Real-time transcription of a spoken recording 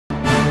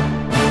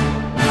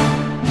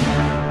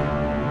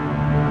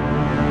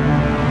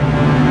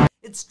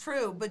It's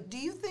true, but do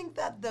you think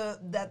that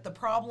the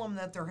problem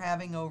that they're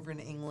having over in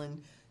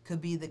England could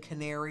be the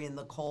canary in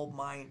the coal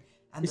mine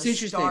and It's the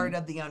start interesting.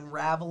 of the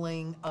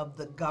unraveling of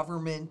the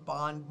government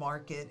bond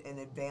market in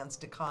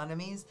advanced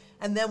economies?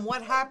 And then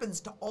what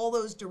happens to all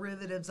those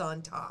derivatives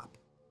on top?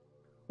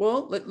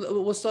 Well,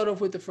 we'll start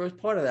off with the first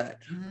part of that.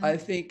 Hmm. I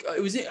think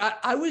it was,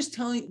 I was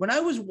telling, when I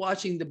was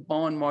watching the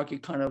bond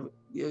market kind of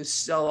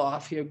sell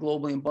off here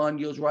globally and bond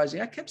yields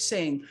rising, I kept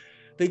saying,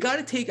 they got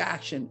to take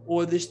action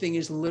or this thing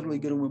is literally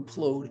going to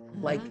implode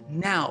like Hmm.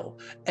 now.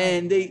 Right.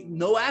 And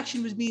no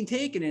action was being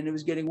taken and it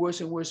was getting worse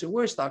and worse and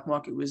worse. Stock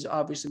market was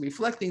obviously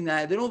reflecting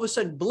that. Then all of a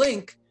sudden,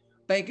 blink,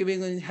 Bank of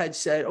England had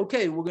said,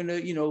 okay, we're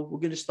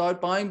gonna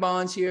start buying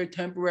bonds here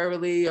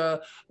temporarily,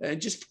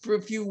 just for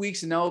a few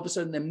weeks, and now all of a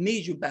sudden, they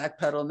major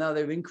backpedal. Now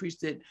they've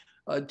increased it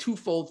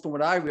twofold from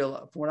what I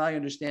realize, from what I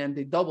understand,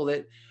 they doubled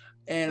it,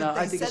 and But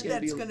I they think it's said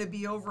going to that's be, going to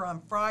be over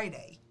on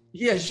Friday.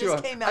 yeah, It just sure.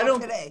 came I out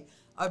don't, today.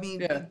 I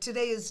mean, yeah.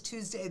 today is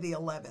Tuesday the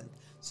 11th.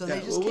 So they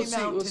Yeah, well, just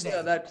came out we'll see how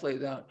today. that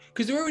plays out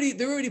because they're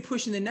already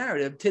pushing the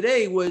narrative.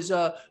 Today was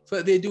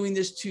they're doing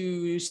this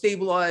to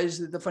stabilize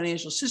the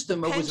financial The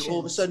system. Or was it all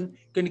of a pensions. sudden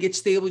going to get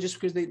stable just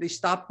because they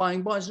stopped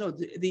buying bonds? No,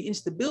 the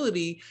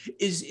instability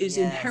is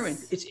inherent.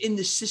 Yes. It's in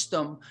the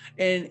system,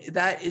 and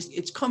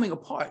it's coming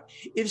apart.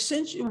 If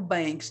central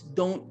banks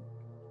don't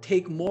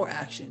take more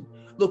action,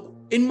 look,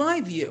 in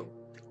my view,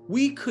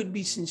 we could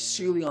be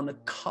sincerely on the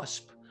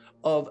cusp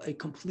of a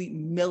complete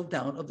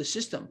meltdown of the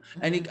system.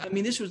 And Hmm. I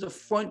mean, this was the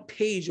front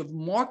page of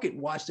Market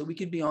Watch that we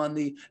could be on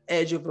the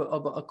edge of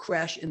a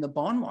crash in the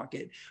bond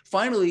market.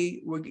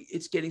 Finally,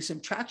 it's getting some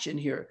traction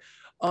here.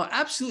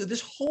 Absolutely, this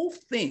whole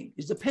thing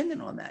is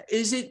dependent on that.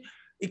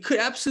 It could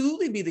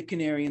absolutely be the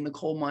canary in the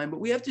coal mine,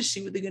 but we have to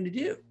see what they're going to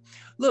do.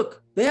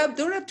 Look, they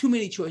don't have too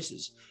many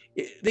choices.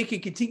 They can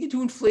continue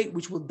to inflate,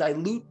 which will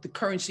dilute the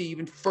currency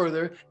even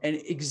further and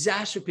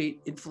exacerbate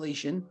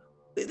inflation.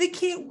 They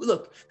can't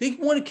look, they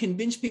want to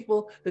convince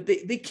people that they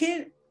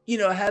can't,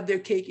 have their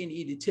cake and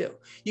eat it too.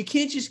 You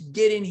can't just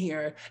get in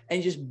here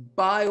and just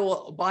buy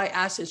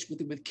assets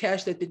with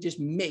cash that they just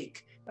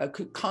make.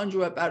 Could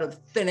conjure up out of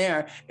thin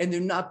air and there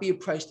not be a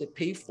price to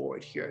pay for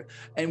it here.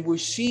 And we're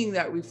seeing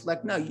that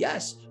reflect now.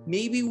 Yes,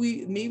 maybe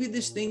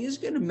this thing is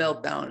going to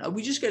melt down.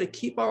 We just got to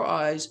keep our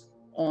eyes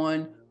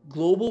on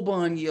global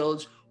bond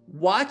yields.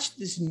 Watch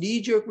this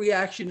knee-jerk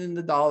reaction in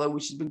the dollar,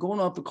 which has been going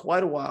on for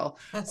quite a while.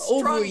 A Over a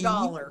strong year,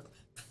 dollar.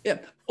 yeah,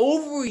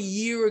 over a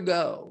year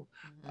ago,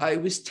 Mhm. I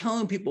was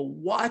telling people,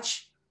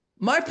 watch.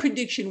 My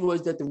prediction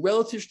was that the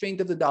relative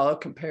strength of the dollar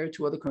compared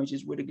to other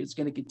currencies is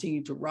going to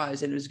continue to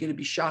rise, and it was going to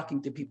be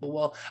shocking to people.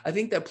 Well, I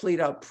think that played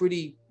out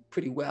pretty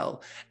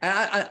well.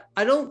 And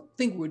I don't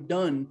think we're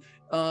done.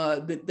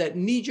 That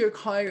knee-jerk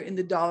higher in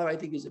the dollar, I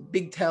think, is a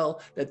big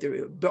tell that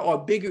there are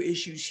bigger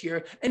issues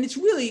here. And it's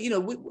really,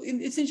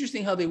 it's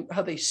interesting how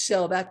they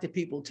sell that to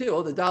people too.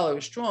 Oh, the dollar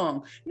is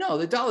strong. No,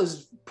 the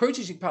dollar's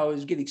purchasing power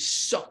is getting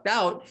sucked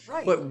out.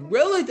 Right. But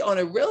on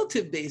a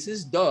relative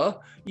basis,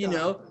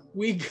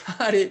 we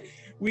got it.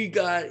 We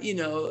got,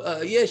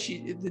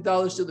 the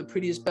dollar's still the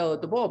prettiest belle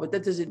at the ball, but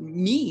that doesn't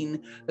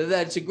mean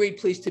that it's a great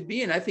place to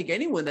be in. I think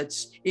anyone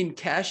that's in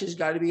cash has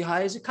got to be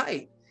high as a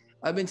kite.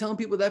 I've been telling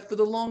people that for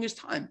the longest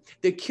time.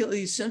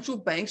 These central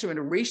banks are in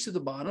a race to the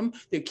bottom.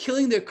 They're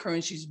killing their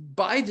currencies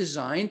by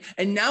design.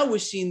 And now we're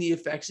seeing the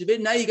effects of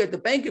it. Now you got the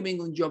Bank of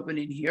England jumping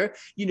in here,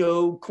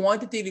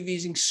 quantitative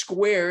easing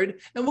squared.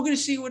 And we're going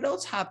to see what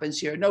else happens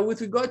here. Now,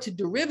 with regard to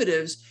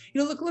derivatives,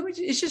 look,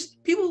 it's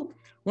just people,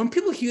 when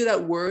people hear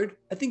that word,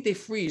 I think they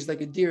freeze like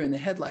a deer in the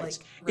headlights.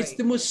 Right. It's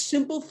the most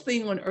simple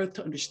thing on earth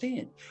to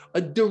understand.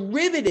 A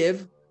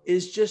derivative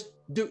is just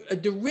a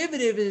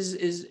derivative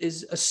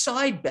is a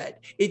side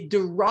bet. It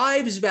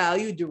derives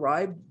value,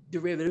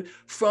 derivative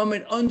from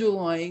an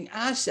underlying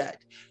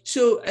asset.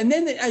 So, and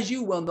then as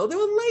you well know, there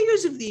are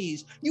layers of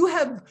these. You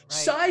have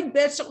side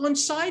bets on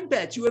side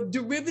bets. You have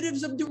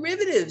derivatives of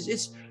derivatives.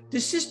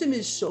 The system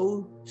is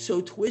so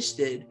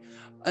twisted.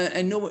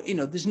 And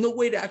there's no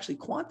way to actually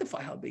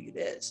quantify how big it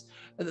is.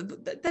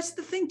 That's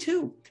the thing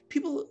too.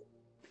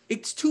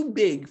 It's too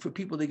big for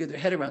people to get their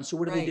head around. So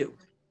what do?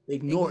 They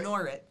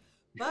ignore it.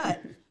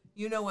 But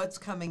you know what's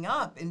coming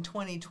up in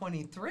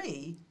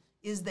 2023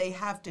 is they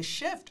have to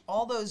shift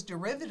all those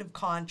derivative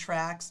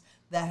contracts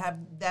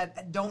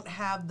that don't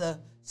have the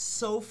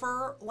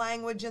SOFR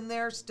language in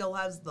there, still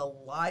has the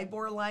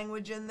LIBOR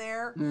language in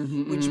there,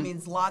 which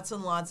means lots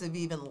and lots of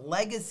even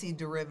legacy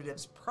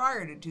derivatives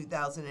prior to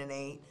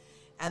 2008.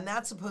 And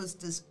that's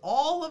supposed to,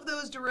 all of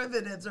those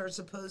derivatives are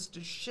supposed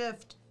to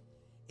shift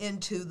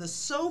into the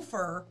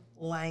SOFR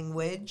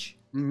language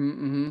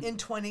in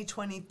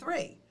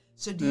 2023.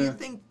 So do you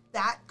think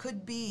that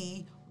could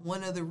be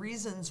one of the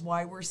reasons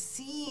why we're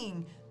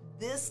seeing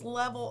this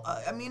level?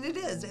 I mean, it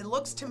is. It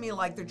looks to me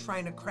like they're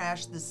trying to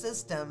crash the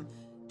system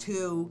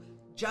to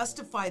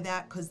justify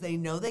that because they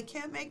know they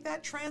can't make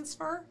that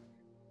transfer.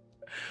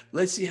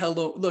 Let's see how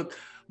low. Look,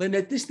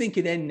 Lynette, this thing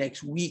could end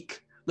next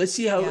week. Let's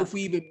see how if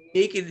we even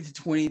make it into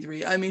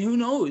 23. I mean, who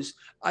knows?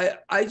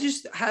 I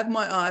just have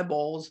my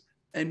eyeballs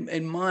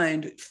and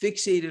mind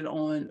fixated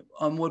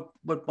on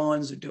what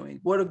bonds are doing.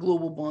 What are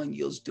global bond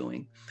yields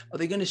doing? Are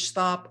they going to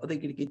stop? Are they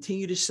going to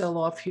continue to sell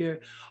off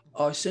here?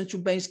 Are central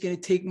banks going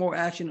to take more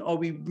action? Are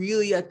we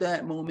really at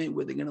that moment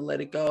where they're going to let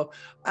it go?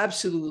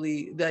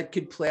 Absolutely, that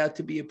could play out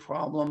to be a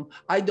problem.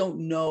 I don't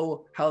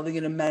know how they're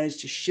going to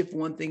manage to shift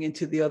one thing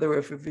into the other,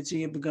 if it's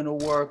even going to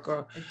work,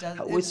 or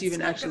what's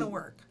even actually going to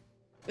work.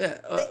 Yeah,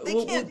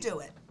 they can't do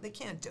it. They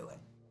can't do it.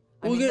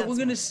 We're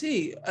going to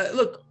see.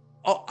 Look,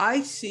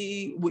 I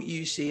see what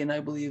you see, and I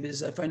believe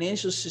is a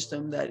financial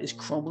system that is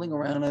crumbling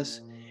around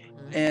us,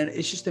 and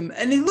it's just and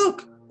then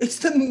look. It's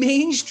the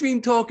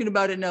mainstream talking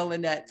about it now,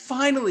 Lynette.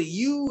 Finally,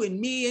 you and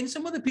me and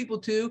some other people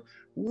too,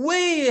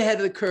 way ahead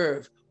of the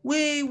curve,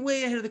 way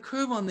ahead of the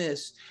curve on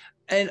this.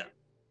 And,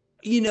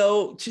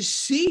 to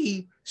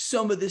see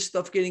some of this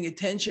stuff getting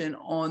attention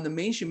on the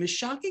mainstream is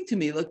shocking to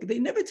me. Look, they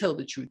never tell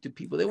the truth to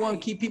people. They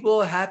want to keep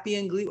people happy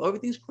and glee.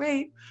 Everything's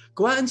great.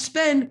 Go out and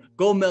spend.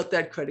 Go melt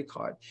that credit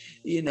card.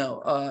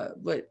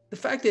 But the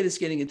fact that it's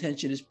getting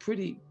attention is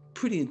pretty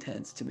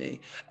intense to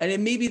me.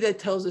 And maybe that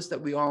tells us that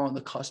we are on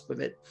the cusp of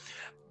it.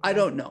 I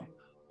don't know.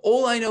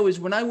 All I know is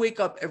when I wake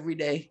up every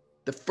day,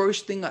 the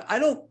first thing I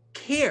don't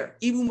care,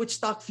 even what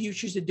stock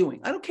futures are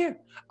doing. I don't care.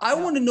 I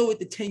want to know what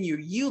the 10-year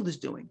yield is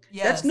doing.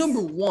 Yes. That's number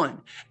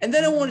one. And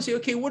then I want to say,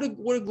 okay, what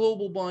are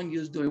global bond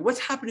yields doing? What's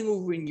happening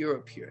over in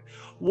Europe here?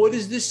 What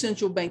is this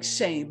central bank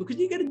saying? Because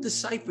you got to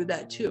decipher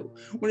that too.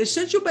 When a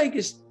central bank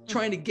is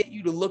trying to get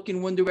you to look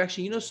in one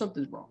direction,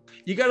 something's wrong.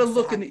 You got to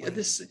look at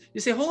this. You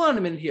say, hold on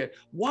a minute here.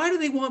 Why do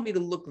they want me to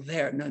look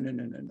there? No.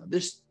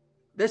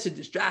 That's a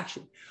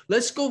distraction.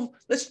 Let's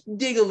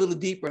dig a little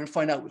deeper and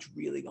find out what's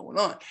really going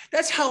on.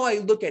 That's how I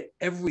look at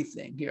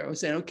everything here. I'm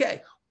saying,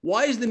 okay,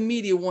 why does the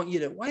media want you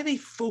to, why are they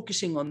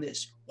focusing on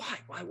this?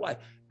 Why?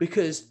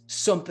 Because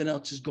something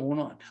else is going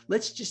on.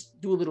 Let's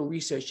just do a little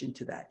research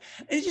into that.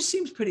 And it just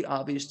seems pretty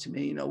obvious to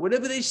me,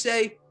 whatever they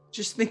say,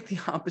 just think the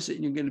opposite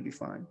and you're going to be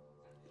fine.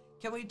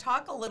 Can we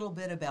talk a little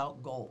bit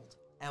about gold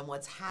and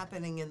what's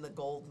happening in the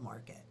gold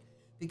market?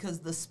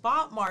 Because the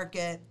spot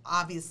market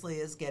obviously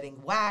is getting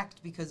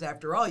whacked because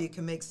after all, you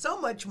can make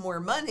so much more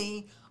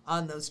money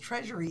on those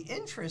treasury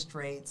interest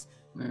rates.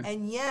 Yeah.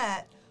 And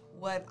yet,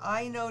 what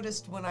I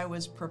noticed when I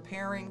was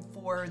preparing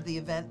for the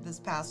event this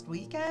past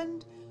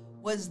weekend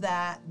was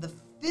that the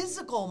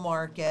physical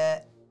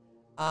market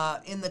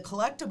in the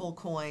collectible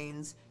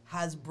coins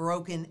has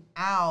broken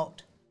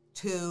out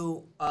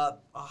to a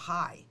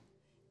high.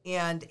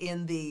 And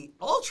in the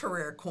ultra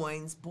rare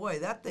coins, boy,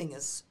 that thing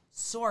is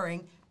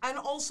soaring. And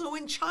also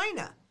in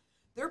China,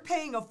 they're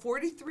paying a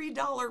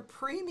 $43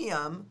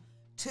 premium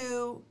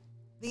to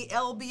the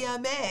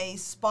LBMA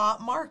spot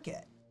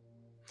market.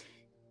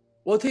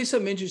 Well, I'll tell you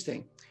something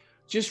interesting.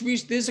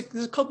 There's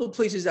a couple of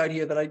places out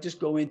here that I just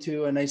go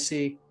into and I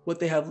see what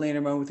they have laying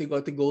around with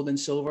regard to gold and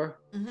silver.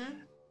 Mm-hmm.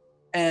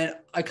 And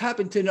I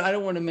happen to know, I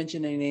don't want to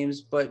mention any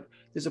names, but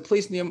there's a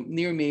place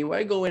near me where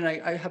I go in,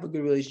 I have a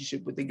good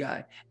relationship with the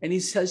guy. And he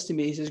says to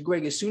me, he says,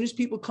 Greg, as soon as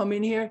people come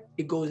in here,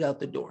 it goes out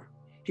the door.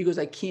 He goes,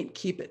 I can't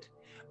keep it.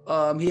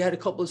 He had a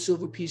couple of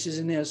silver pieces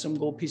in there, some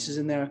gold pieces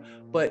in there,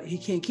 but he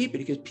can't keep it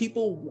because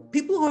people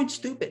aren't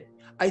stupid.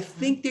 I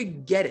think they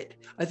get it.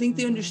 I think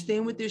they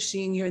understand what they're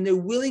seeing here and they're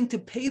willing to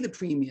pay the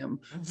premium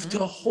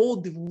to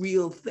hold the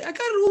real thing. I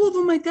got it all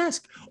over my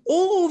desk,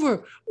 all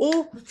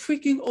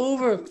freaking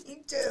over.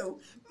 Me too.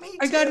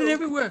 I got it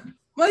everywhere.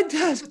 My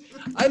desk.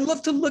 I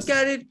love to look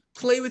at it,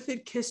 play with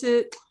it, kiss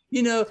it.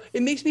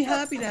 It makes me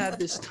happy to have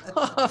this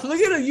stuff. Look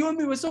at it. You and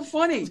me were so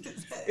funny.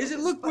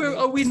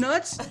 Are we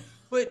nuts?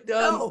 But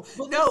no,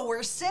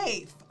 we're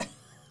safe.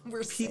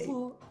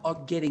 People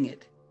are getting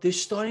it. They're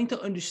starting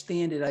to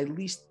understand it. At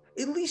least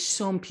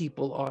some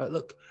people are.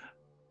 Look,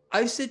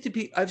 I've said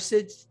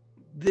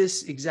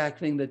this exact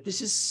thing, that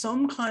this is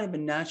some kind of a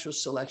natural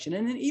selection.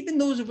 And then even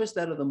those of us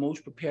that are the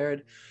most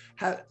prepared,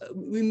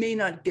 we may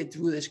not get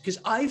through this because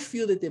I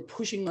feel that they're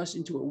pushing us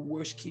into a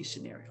worst case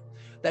scenario.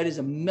 That is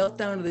a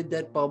meltdown of the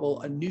debt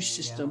bubble, a new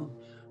system,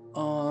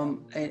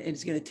 and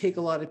it's going to take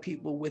a lot of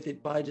people with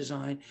it by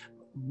design,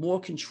 more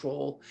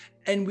control,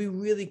 and we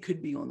really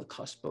could be on the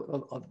cusp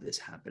of this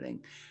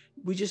happening.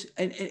 We just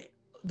and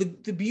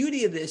the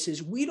beauty of this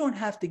is we don't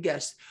have to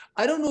guess.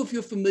 I don't know if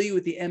you're familiar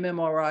with the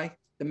MMRI,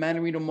 the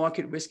Mannarino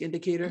Market Risk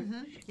Indicator.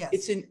 Mm-hmm.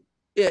 Yes.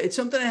 It's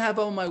something I have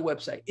on my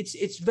website.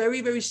 It's very,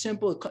 very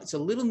simple. It's a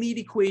little neat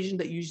equation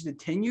that uses the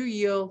 10-year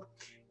yield,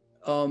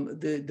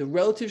 the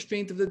relative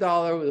strength of the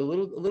dollar with a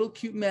little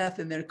cute math,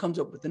 and then it comes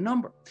up with the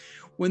number.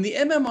 When the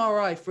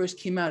MMRI first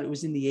came out, it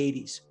was in the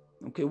 80s.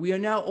 Okay, we are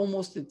now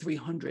almost at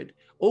 300.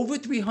 Over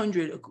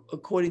 300,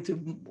 according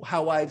to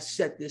how I've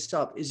set this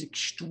up, is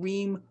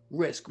extreme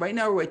risk. Right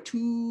now we're at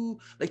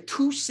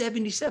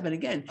 277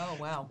 again. Oh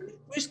wow! When it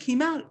first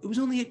came out, it was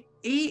only at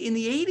 8 in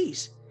the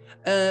 80s.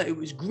 It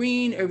was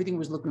green. Everything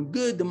was looking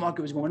good. The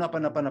market was going up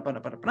and up and up and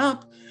up and up and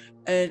up.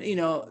 And, you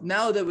know,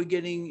 now that we're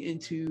getting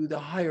into the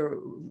higher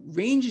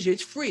ranges,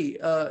 it's free.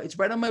 It's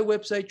right on my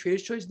website,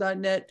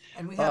 traderschoice.net.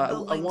 And we have the I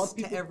links want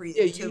people, to every,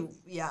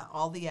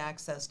 all the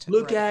access to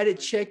look Greg. at it,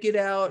 check it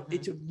out.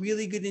 It's a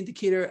really good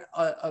indicator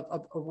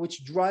of what's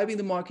driving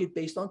the market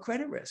based on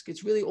credit risk.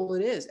 It's really all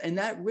it is. And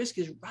that risk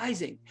is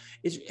rising.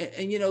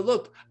 And, you know,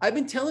 look, I've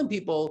been telling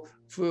people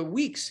for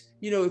weeks,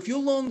 you know, if you're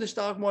long the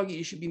stock market,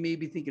 you should be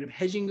maybe thinking of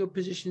hedging your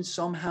position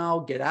somehow,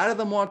 get out of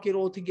the market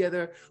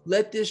altogether,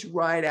 let this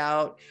ride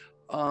out.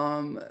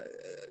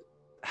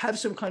 Have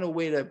some kind of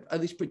way to at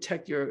least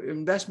protect your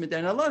investment.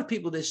 And a lot of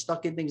people, they're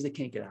stuck in things they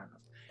can't get out of.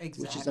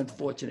 Exactly. Which is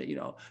unfortunate. You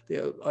know,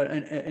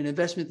 an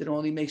investment that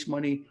only makes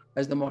money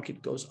as the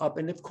market goes up.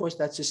 And of course,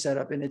 that's a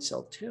setup in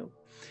itself too.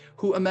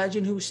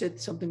 Imagine who set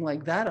something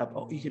like that up?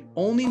 Oh, you can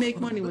only make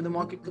money when the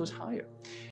market goes higher.